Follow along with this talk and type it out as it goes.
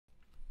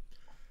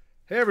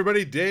Hey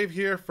everybody, Dave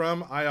here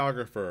from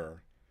iOgrapher.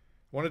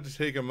 Wanted to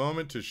take a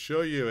moment to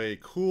show you a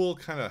cool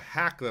kind of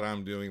hack that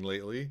I'm doing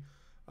lately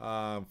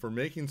for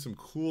making some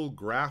cool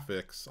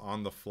graphics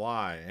on the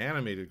fly,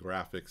 animated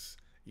graphics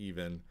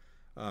even,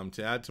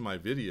 to add to my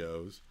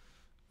videos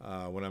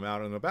when I'm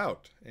out and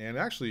about. And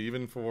actually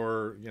even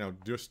for,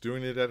 just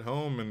doing it at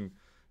home and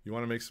you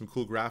want to make some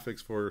cool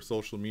graphics for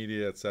social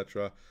media,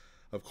 etc.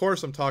 Of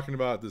course, I'm talking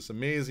about this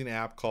amazing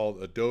app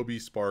called Adobe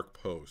Spark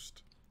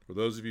Post. For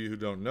those of you who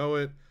don't know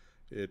it,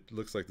 it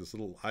looks like this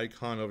little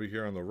icon over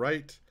here on the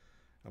right.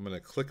 I'm going to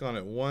click on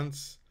it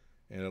once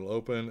and it'll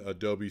open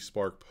Adobe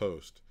Spark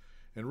Post.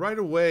 And right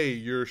away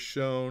you're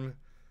shown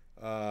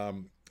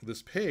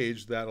this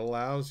page that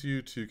allows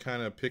you to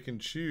kind of pick and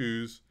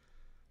choose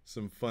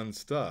some fun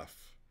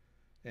stuff.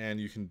 And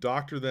you can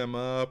doctor them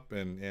up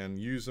and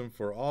use them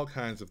for all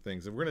kinds of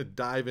things. And we're going to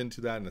dive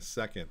into that in a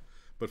second.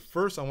 But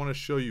first I want to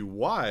show you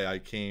why I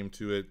came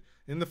to it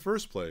in the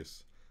first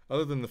place.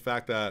 Other than the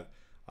fact that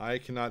I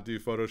cannot do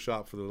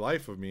Photoshop for the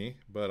life of me,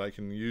 but I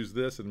can use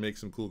this and make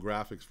some cool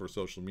graphics for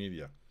social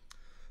media.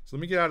 So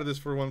let me get out of this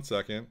for 1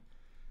 second.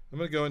 I'm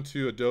going to go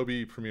into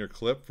Adobe Premiere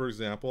Clip, for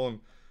example, and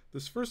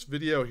this first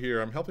video here,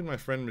 I'm helping my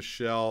friend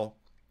Michelle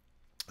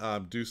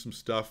do some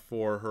stuff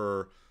for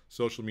her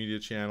social media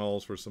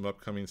channels for some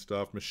upcoming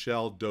stuff.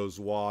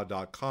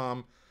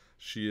 MichelleDozois.com.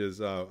 She is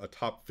a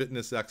top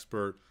fitness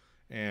expert,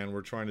 and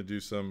we're trying to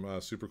do some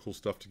super cool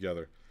stuff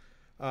together.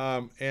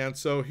 And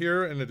so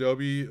here in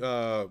Adobe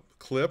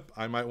Clip,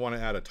 I might want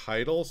to add a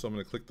title. So I'm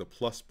going to click the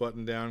plus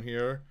button down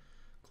here,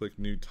 click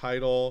New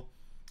Title,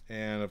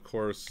 and of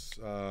course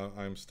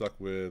I'm stuck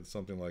with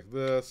something like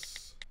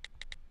this.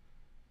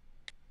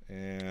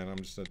 And I'm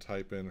just going to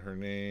type in her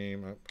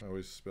name. I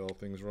always spell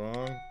things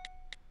wrong.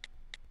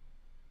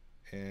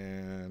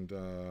 And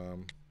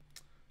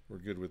we're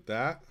good with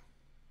that.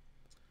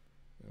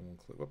 And we'll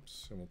click,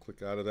 whoops, and we'll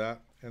click out of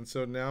that. And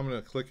so now I'm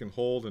going to click and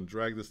hold and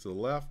drag this to the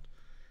left.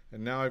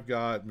 And now I've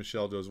got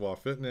Michelle Dozois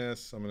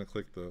Fitness. I'm going to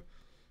click the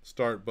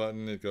start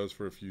button. It goes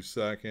for a few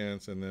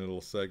seconds and then it'll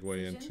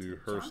segue into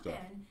her stuff.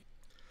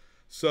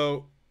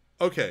 So,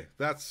 okay,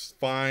 that's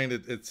fine.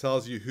 It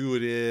tells you who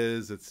it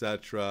is,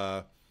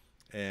 etc.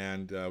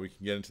 And we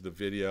can get into the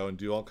video and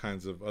do all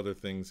kinds of other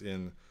things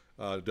in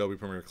Adobe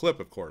Premiere Clip,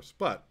 of course.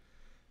 But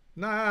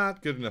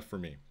not good enough for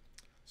me.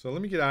 So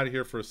let me get out of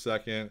here for a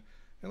second.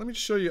 And let me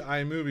just show you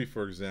iMovie,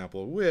 for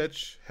example,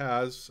 which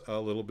has a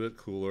little bit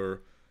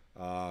cooler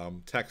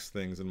text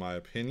things in my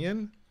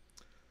opinion.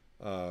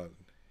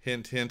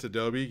 Hint, hint,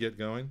 Adobe, get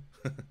going.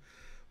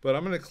 But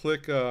I'm going to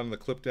click on the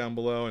clip down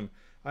below, and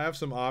I have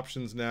some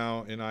options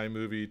now in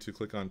iMovie to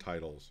click on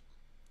titles.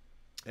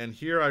 And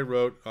here I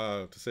wrote,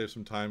 to save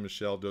some time,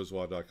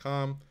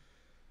 MichelleDozois.com.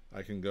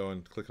 I can go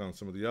and click on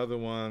some of the other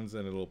ones,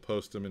 and it'll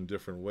post them in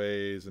different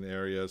ways and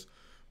areas.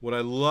 What I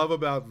love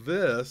about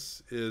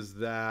this is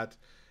that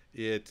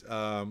it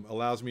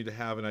allows me to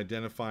have an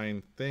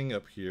identifying thing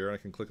up here. I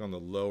can click on the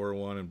lower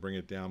one and bring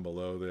it down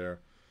below there.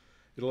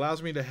 It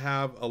allows me to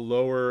have a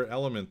lower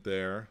element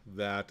there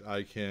that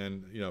I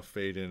can,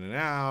 fade in and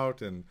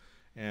out and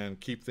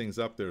keep things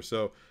up there.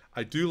 So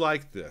I do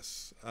like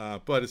this,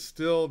 but it's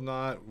still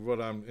not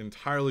what I'm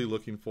entirely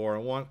looking for. I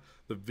want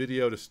the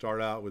video to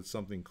start out with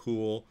something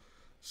cool.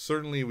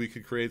 Certainly we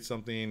could create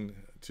something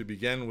to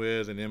begin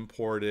with and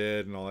import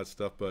it and all that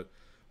stuff, but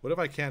what if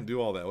I can't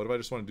do all that? What if I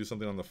just want to do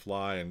something on the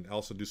fly and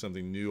also do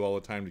something new all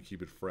the time to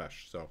keep it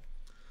fresh? So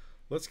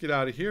let's get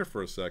out of here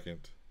for a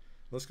second.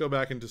 Let's go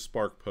back into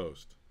Spark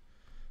Post.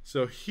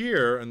 So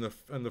here in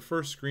the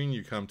first screen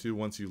you come to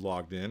once you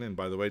logged in, and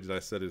by the way, did I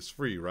said it's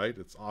free, right?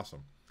 It's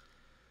awesome.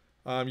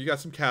 You got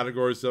some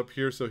categories up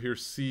here. So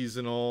here's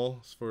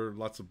seasonal for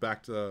lots of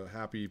back to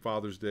Happy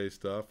Father's Day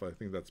stuff. I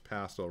think that's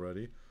passed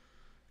already.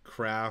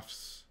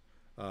 Crafts,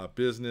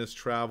 business,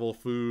 travel,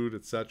 food,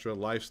 etc.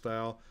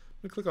 Lifestyle.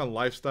 I'm going to click on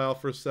lifestyle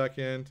for a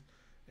second,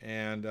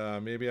 and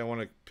maybe I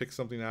want to pick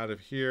something out of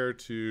here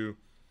to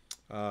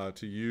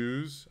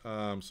use.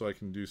 So I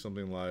can do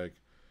something like,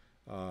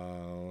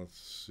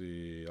 let's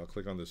see, I'll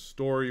click on the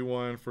story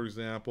one, for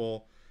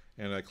example,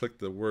 and I click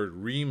the word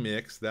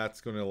remix.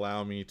 That's going to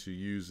allow me to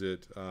use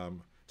it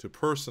to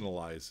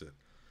personalize it.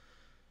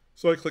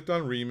 So I clicked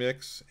on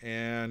remix,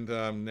 and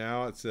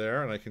now it's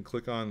there, and I can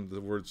click on the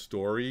word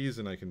stories,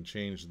 and I can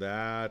change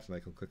that, and I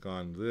can click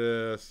on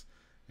this.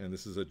 And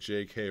this is a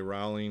J.K.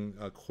 Rowling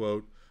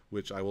quote,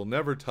 which I will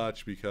never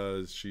touch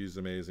because she's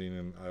amazing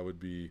and I would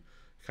be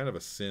kind of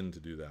a sin to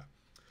do that.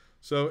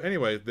 So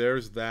anyway,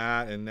 there's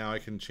that, and now I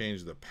can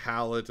change the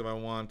palette if I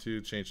want to,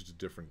 change it to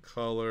different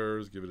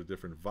colors, give it a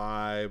different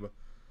vibe,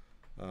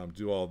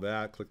 do all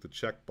that, click the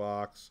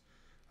checkbox.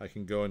 I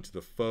can go into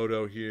the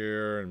photo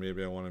here, and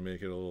maybe I want to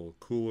make it a little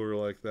cooler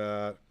like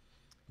that,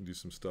 and do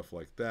some stuff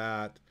like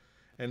that.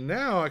 And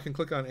now I can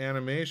click on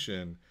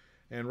animation.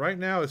 And right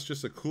now it's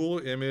just a cool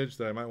image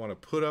that I might want to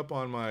put up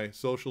on my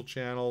social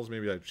channels.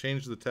 Maybe I've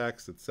changed the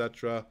text,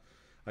 etc.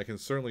 I can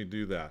certainly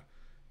do that.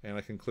 And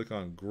I can click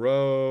on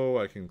grow.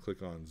 I can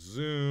click on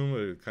zoom.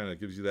 It kind of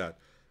gives you that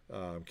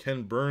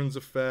Ken Burns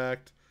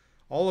effect.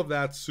 All of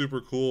that's super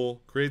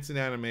cool. Creates an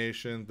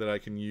animation that I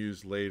can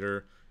use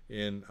later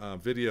in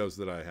videos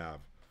that I have.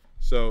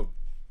 So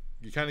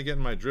you kind of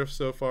getting my drift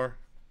so far?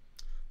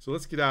 So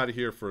let's get out of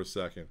here for a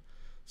second.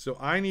 So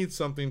I need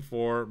something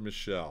for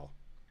Michelle.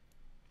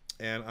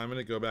 And I'm going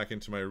to go back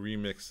into my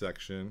remix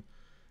section.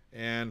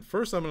 And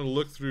first I'm going to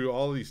look through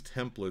all of these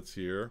templates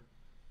here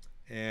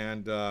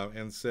and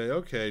say,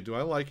 okay, do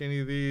I like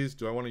any of these?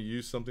 Do I want to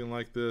use something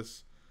like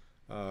this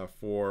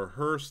for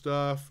her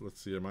stuff?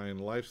 Let's see, am I in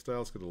lifestyle?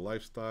 Let's go to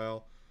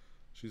lifestyle.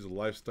 She's a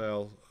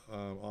lifestyle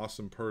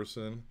awesome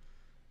person.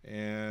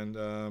 And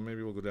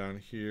maybe we'll go down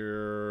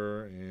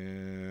here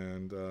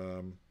and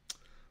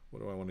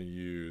what do I want to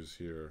use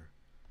here?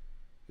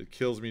 It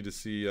kills me to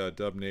see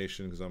Dub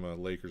Nation because I'm a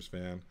Lakers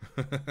fan.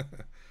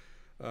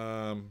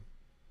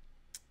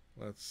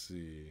 Let's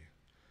see.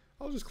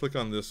 I'll just click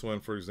on this one,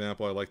 for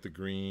example. I like the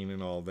green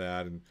and all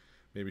that, and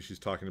maybe she's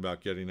talking about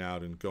getting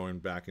out and going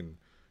back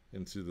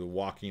into the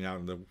walking out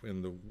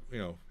in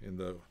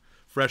the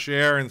fresh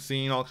air and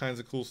seeing all kinds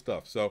of cool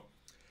stuff. So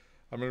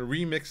I'm going to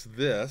remix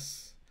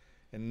this,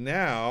 and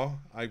now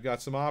I've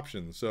got some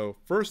options. So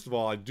first of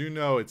all, I do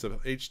know it's a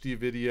HD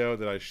video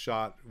that I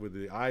shot with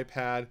the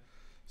iPad.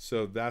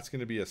 So that's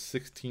going to be a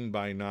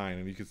 16:9,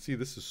 and you can see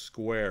this is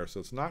square, so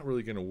it's not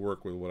really going to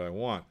work with what I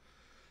want.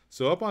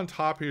 So up on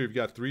top here, you've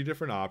got 3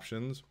 different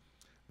options.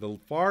 The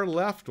far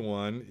left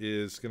one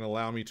is going to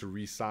allow me to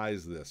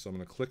resize this, so I'm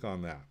going to click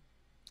on that.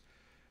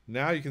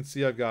 Now you can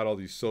see I've got all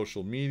these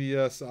social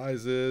media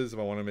sizes. If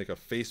I want to make a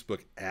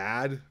Facebook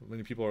ad,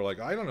 many people are like,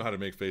 I don't know how to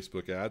make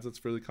Facebook ads. It's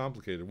fairly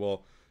complicated.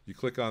 Well, you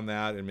click on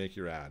that and make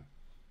your ad.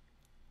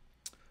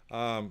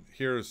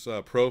 Here's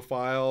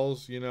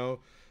profiles, you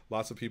know.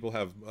 Lots of people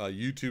have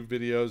YouTube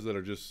videos that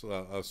are just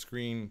a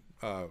screen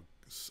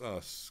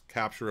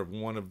capture of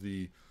one of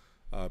the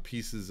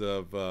pieces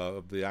of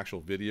the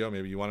actual video.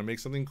 Maybe you want to make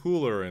something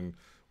cooler and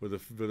with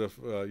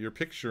your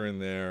picture in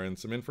there and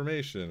some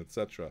information,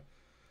 etc.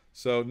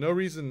 So no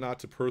reason not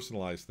to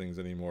personalize things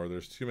anymore.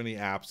 There's too many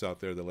apps out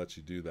there that let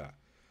you do that.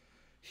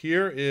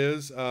 Here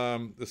is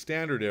the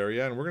standard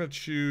area, and we're going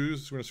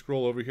to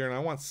scroll over here, and I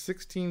want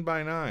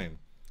 16:9.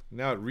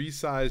 Now it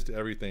resized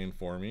everything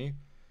for me.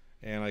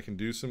 And I can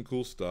do some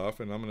cool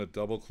stuff, and I'm going to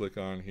double click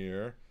on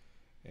here,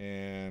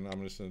 and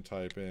I'm just going to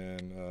type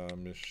in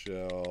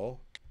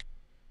Michelle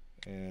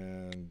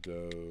and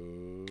Does.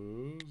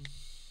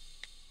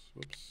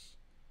 Whoops.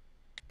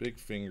 Big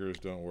fingers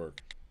don't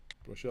work.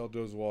 Michelle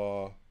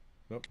Dozois.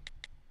 Nope.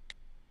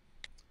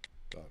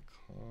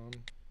 .com.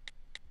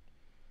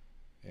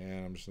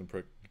 And I'm just going to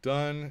click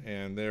done,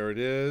 and there it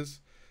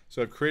is.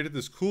 So I've created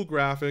this cool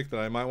graphic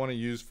that I might want to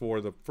use for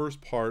the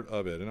first part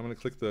of it. And I'm going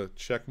to click the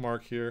check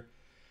mark here.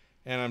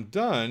 And I'm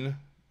done,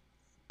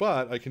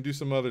 but I can do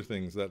some other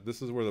things.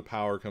 This is where the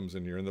power comes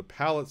in here. In the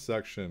palette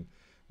section,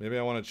 maybe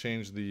I want to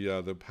change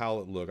the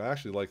palette look. I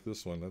actually like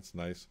this one. That's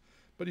nice.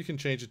 But you can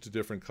change it to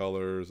different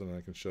colors, and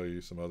I can show you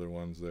some other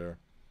ones there.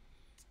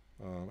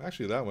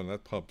 Actually, that one,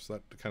 that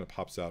kind of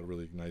pops out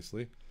really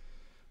nicely.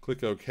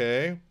 Click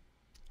OK.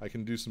 I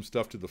can do some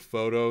stuff to the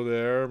photo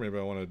there. Maybe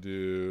I want to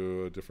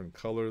do a different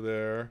color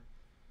there.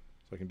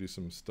 So I can do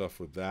some stuff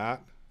with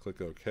that.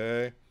 Click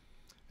OK.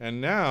 And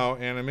now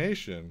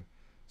animation.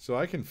 So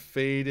I can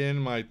fade in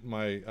my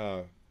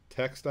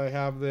text I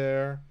have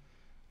there.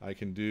 I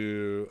can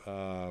do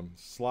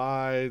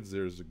slides.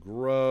 There's a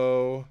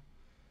grow.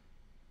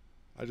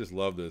 I just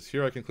love this.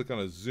 Here I can click on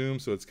a zoom,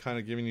 so it's kind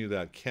of giving you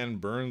that Ken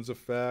Burns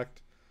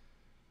effect.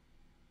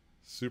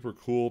 Super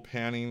cool,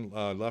 panning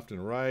left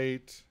and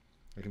right.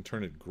 I can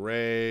turn it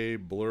gray,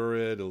 blur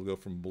it. It'll go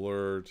from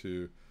blur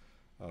to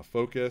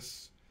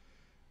focus.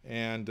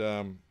 And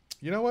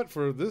you know what?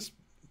 For this,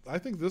 I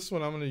think this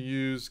one I'm going to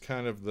use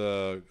kind of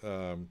the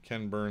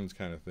Ken Burns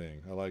kind of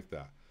thing. I like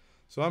that.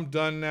 So I'm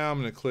done now. I'm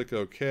going to click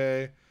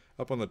OK.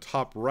 Up on the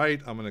top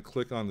right, I'm going to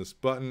click on this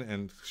button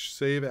and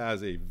save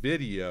as a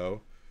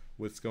video,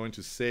 which is going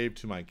to save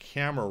to my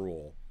camera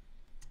roll.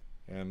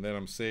 And then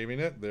I'm saving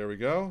it. There we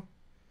go.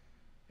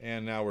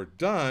 And now we're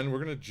done.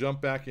 We're going to jump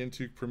back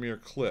into Premiere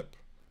Clip.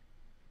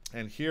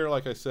 And here,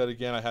 like I said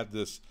again, I had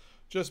this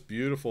just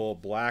beautiful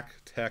black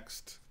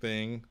text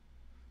thing.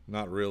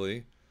 Not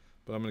really.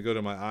 But I'm going to go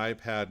to my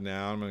iPad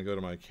now. I'm going to go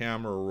to my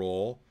camera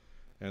roll.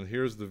 And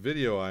here's the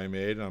video I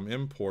made. And I'm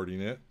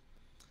importing it.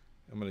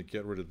 I'm going to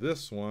get rid of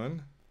this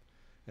one.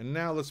 And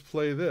now let's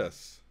play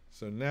this.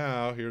 So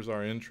now here's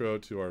our intro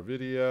to our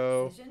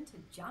video.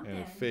 And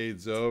it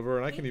fades over.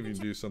 And I can even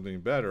do something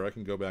better. I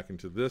can go back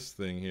into this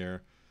thing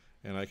here.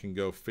 And I can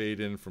go fade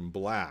in from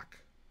black.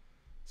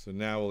 So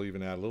now we'll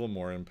even add a little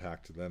more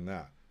impact than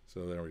that.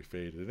 So there we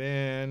fade it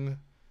in.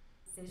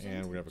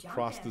 And we have a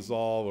cross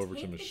dissolve over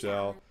to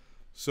Michelle.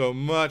 So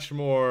much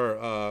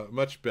more,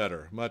 much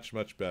better,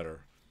 much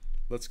better.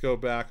 Let's go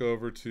back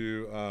over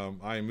to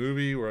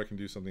iMovie where I can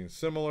do something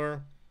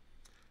similar.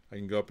 I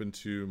can go up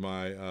into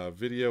my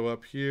video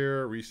up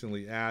here,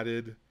 recently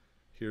added.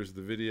 Here's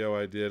the video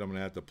I did. I'm going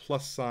to add the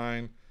plus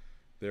sign.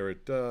 There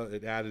it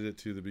added it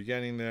to the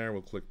beginning there.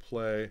 We'll click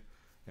play,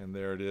 and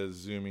there it is,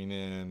 zooming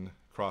in,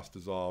 cross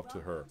dissolve to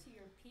her.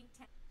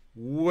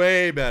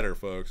 Way better,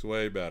 folks,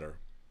 way better.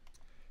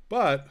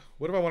 But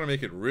what if I want to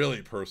make it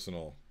really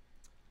personal?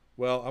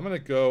 Well, I'm going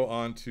to go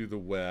onto the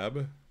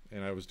web,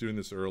 and I was doing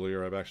this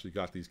earlier. I've actually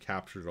got these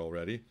captured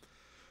already.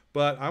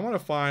 But I want to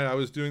find, I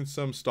was doing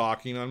some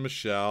stalking on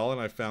Michelle,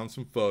 and I found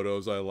some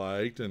photos I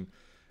liked. And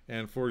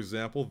for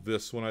example,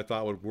 this one I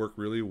thought would work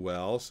really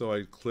well. So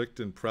I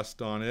clicked and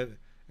pressed on it.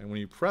 And when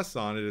you press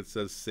on it, it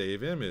says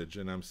Save Image.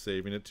 And I'm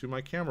saving it to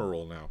my camera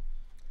roll now.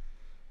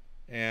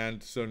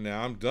 And so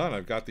now I'm done.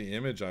 I've got the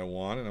image I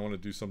want, and I want to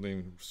do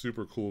something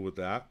super cool with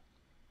that.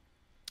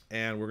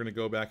 And we're going to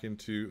go back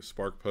into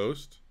Spark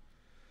Post.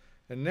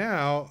 And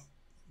now,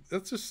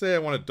 let's just say I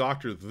want to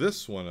doctor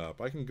this one up.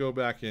 I can go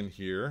back in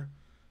here,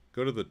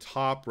 go to the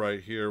top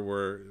right here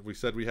where we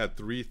said we had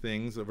three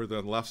things. Over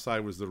the left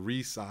side was the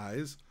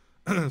resize,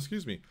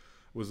 excuse me,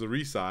 was the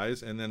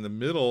resize. And then the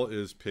middle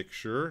is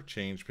picture,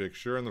 change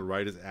picture, and the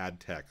right is add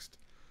text.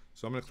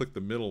 So I'm going to click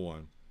the middle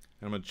one.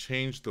 And I'm going to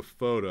change the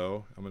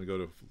photo. I'm going to go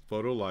to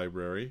Photo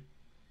Library,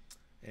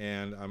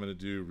 and I'm going to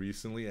do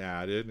recently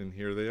added, and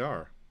here they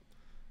are.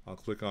 I'll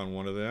click on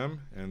one of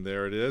them, and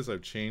there it is.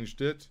 I've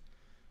changed it.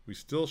 We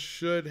still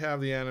should have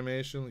the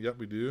animation. Yep,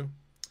 we do.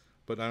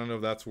 But I don't know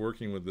if that's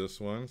working with this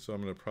one, so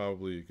I'm going to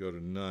probably go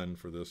to none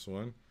for this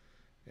one.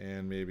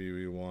 And maybe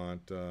we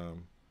want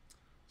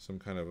some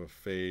kind of a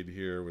fade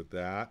here with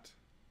that.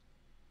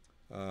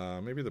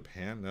 Maybe the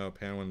pan. No,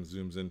 pan one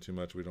zooms in too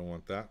much. We don't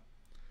want that.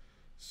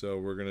 So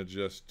we're going to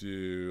just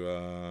do,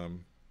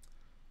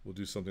 we'll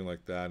do something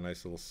like that. A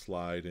nice little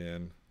slide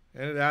in.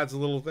 And it adds a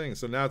little thing.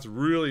 So now it's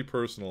really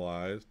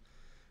personalized.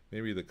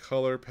 Maybe the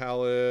color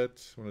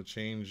palette. I want to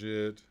change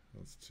it.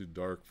 That's too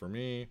dark for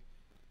me.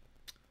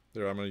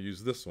 There, I'm going to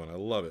use this one. I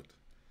love it.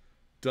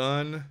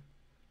 Done.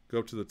 Go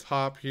up to the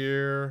top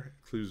here.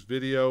 Includes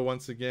video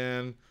once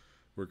again.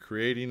 We're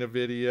creating a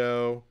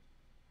video.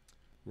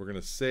 We're going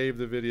to save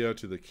the video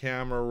to the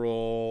camera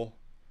roll.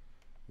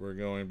 We're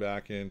going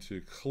back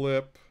into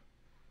clip.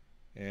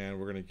 And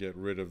we're going to get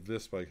rid of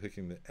this by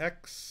clicking the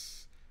X.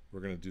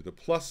 We're going to do the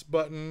plus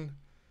button.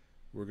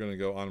 We're going to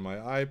go on my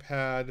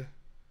iPad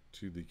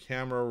to the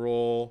camera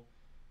roll.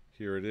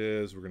 Here it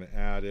is. We're going to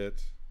add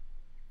it.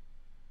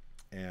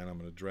 And I'm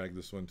going to drag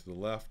this one to the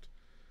left.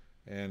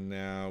 And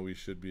now we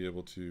should be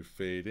able to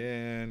fade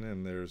in.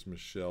 And there's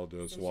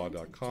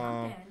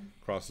michelledozois.com.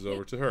 Crosses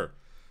over to her.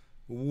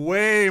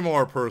 Way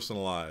more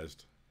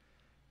personalized.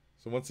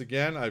 So once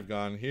again, I've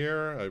gone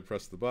here. I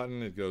press the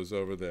button. It goes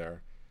over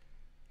there.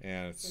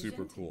 And it's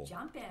super cool.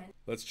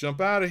 Let's jump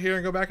out of here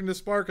and go back into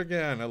Spark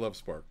again. I love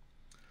Spark.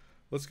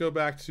 Let's go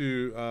back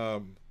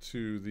to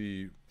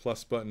the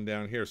plus button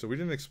down here. So we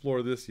didn't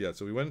explore this yet.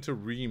 So we went to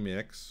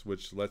Remix,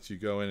 which lets you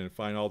go in and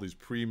find all these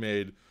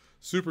pre-made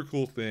super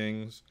cool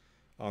things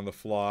on the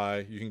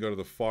fly. You can go to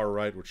the far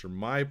right, which are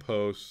my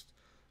posts,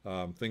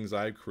 things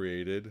I've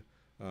created.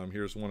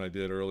 Here's one I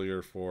did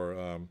earlier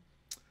for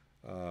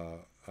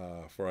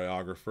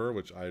iOgrapher,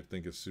 which I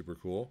think is super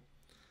cool.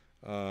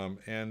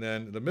 And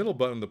then the middle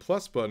button, the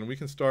plus button, we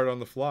can start on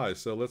the fly.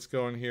 So let's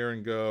go in here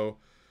and go.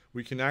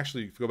 We can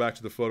actually go back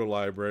to the photo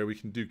library. We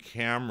can do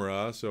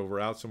camera. So if we're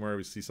out somewhere,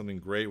 we see something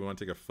great. We want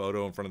to take a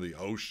photo in front of the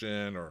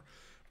ocean, or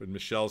in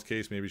Michelle's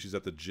case, maybe she's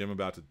at the gym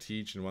about to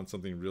teach and wants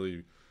something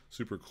really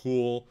super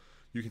cool.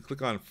 You can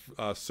click on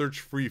search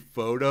free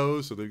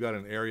photos. So they've got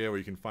an area where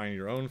you can find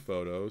your own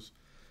photos.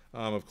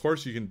 Of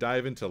course, you can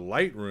dive into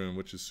Lightroom,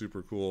 which is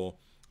super cool.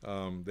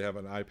 They have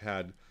an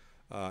iPad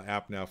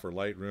app now for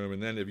Lightroom.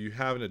 And then if you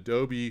have an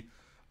Adobe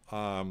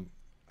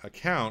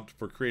account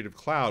for Creative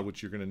Cloud,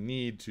 which you're going to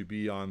need to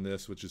be on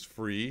this, which is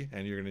free,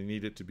 and you're going to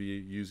need it to be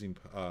using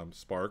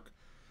Spark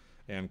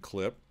and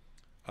Clip,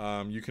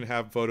 you can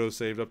have photos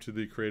saved up to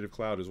the Creative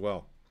Cloud as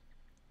well.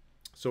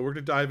 So we're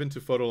going to dive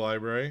into Photo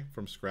Library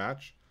from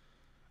scratch.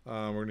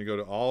 We're going to go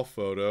to All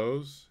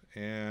Photos,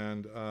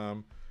 and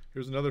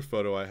here's another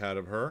photo I had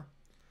of her.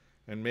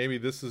 And maybe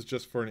this is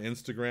just for an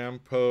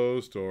Instagram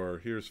post, or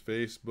here's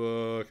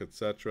Facebook,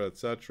 etc.,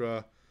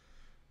 etc.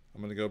 I'm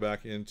going to go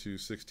back into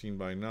 16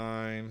 by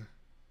 9,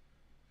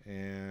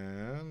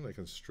 and I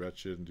can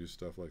stretch it and do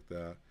stuff like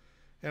that.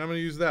 And I'm going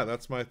to use that.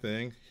 That's my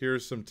thing.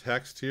 Here's some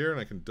text here,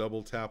 and I can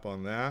double tap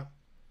on that.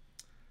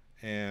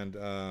 And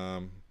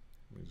let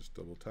me just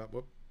double tap.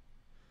 Whoop.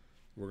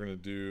 We're going to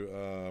do,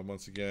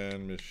 once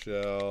again,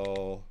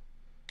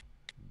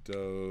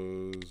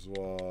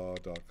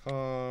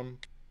 michelledozois.com.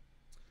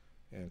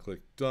 And click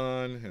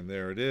done, and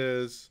there it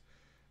is.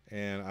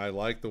 And I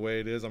like the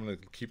way it is. I'm going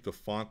to keep the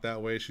font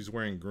that way. She's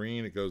wearing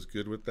green. It goes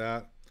good with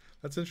that.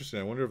 That's interesting.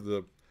 I wonder if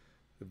the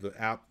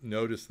app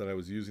noticed that I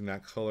was using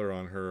that color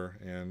on her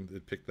and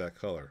it picked that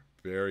color.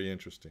 Very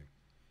interesting.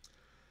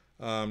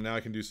 Now I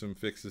can do some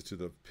fixes to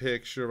the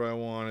picture if I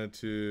wanted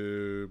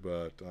to,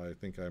 but I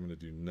think I'm going to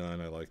do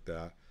none. I like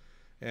that.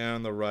 And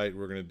on the right,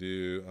 we're going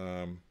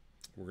to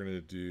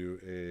do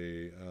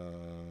a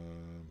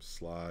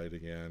slide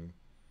again.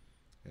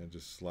 And it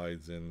just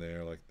slides in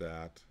there like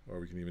that.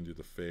 Or we can even do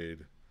the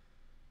fade,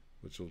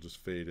 which will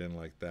just fade in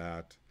like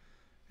that.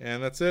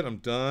 And that's it. I'm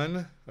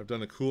done. I've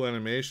done a cool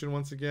animation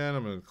once again.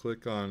 I'm going to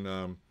click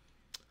on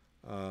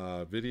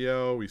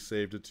video. We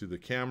saved it to the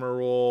camera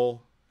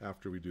roll.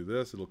 After we do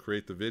this, it'll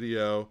create the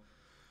video.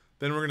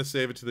 Then we're going to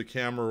save it to the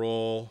camera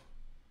roll,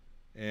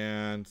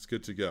 and it's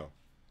good to go.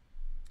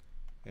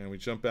 And we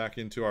jump back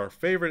into our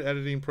favorite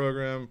editing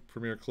program,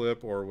 Premiere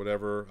Clip or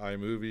whatever,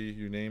 iMovie,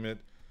 you name it.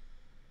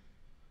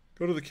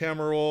 Go to the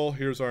camera roll.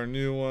 Here's our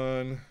new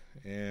one,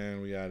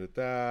 and we added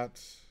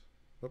that.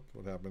 Whoop,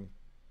 what happened?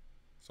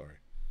 Sorry.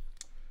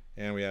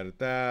 And we added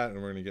that, and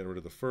we're going to get rid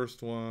of the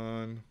first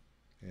one,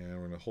 and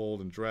we're going to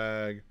hold and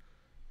drag.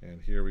 And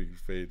here we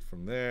fade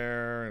from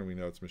there, and we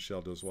know it's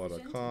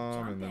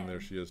michelledoswa.com, and then there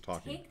she is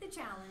talking. Take the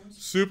challenge.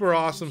 Super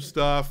awesome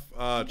stuff.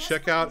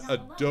 Check out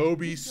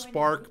Adobe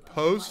Spark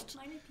Post,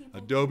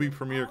 Adobe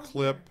Premiere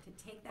Clip.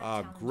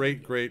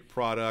 Great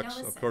products.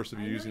 Of course, if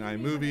you're using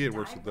iMovie, it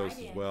works with those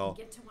as well.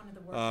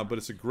 But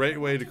it's a great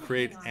way to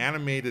create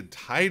animated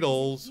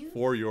titles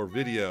for your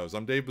videos.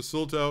 I'm Dave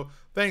Basulto.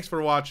 Thanks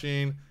for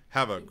watching.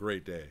 Have a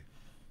great day.